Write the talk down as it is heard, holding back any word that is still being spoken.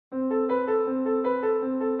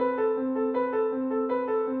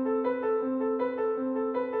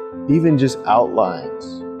even just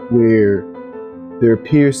outlines where there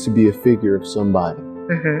appears to be a figure of somebody.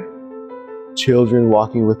 Mm-hmm. Children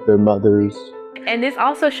walking with their mothers. And this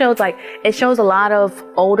also shows it shows a lot of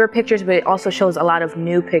older pictures, but it also shows a lot of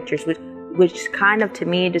new pictures, which kind of to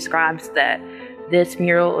me describes that this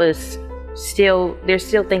mural is there's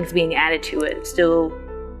still things being added to it. Still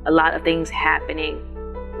a lot of things happening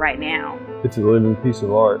right now. It's a living piece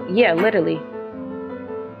of art. Yeah, literally.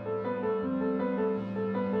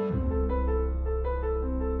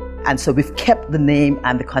 And so we've kept the name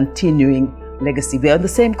and the continuing legacy. We're in the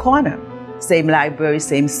same corner, same library,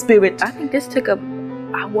 same spirit. I think this took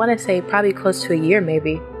I want to say probably close to a year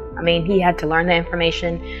maybe. I mean, he had to learn the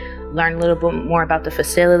information, learn a little bit more about the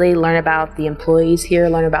facility, learn about the employees here,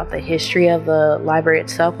 learn about the history of the library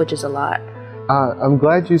itself, which is a lot. I'm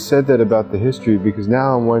glad you said that about the history, because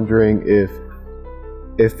now I'm wondering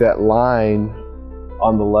if that line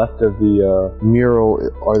on the left of the mural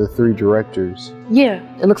are the three directors. Yeah,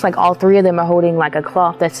 it looks like all three of them are holding like a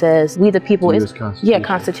cloth that says, "We the people." US Constitution. Yeah,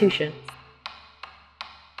 Constitution.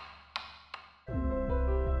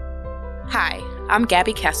 Hi, I'm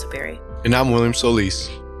Gabby Castleberry. And I'm William Solis.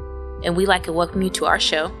 And we'd like to welcome you to our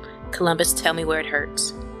show, Columbus Tell Me Where It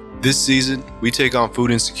Hurts. This season, we take on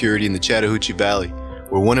food insecurity in the Chattahoochee Valley,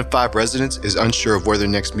 where 1 in 5 residents is unsure of where their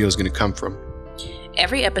next meal is going to come from.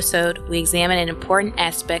 Every episode, we examine an important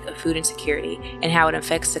aspect of food insecurity and how it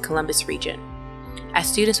affects the Columbus region. As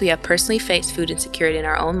students, we have personally faced food insecurity in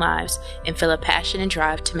our own lives and feel a passion and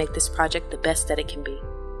drive to make this project the best that it can be.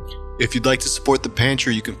 If you'd like to support the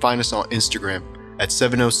Pantry, you can find us on Instagram at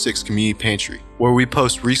 706 Community Pantry, where we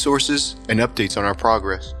post resources and updates on our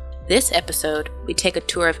progress. This episode, we take a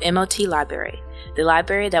tour of MOT Library, the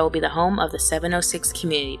library that will be the home of the 706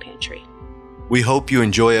 Community Pantry. We hope you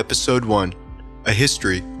enjoy episode 1, A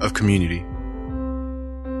History of Community.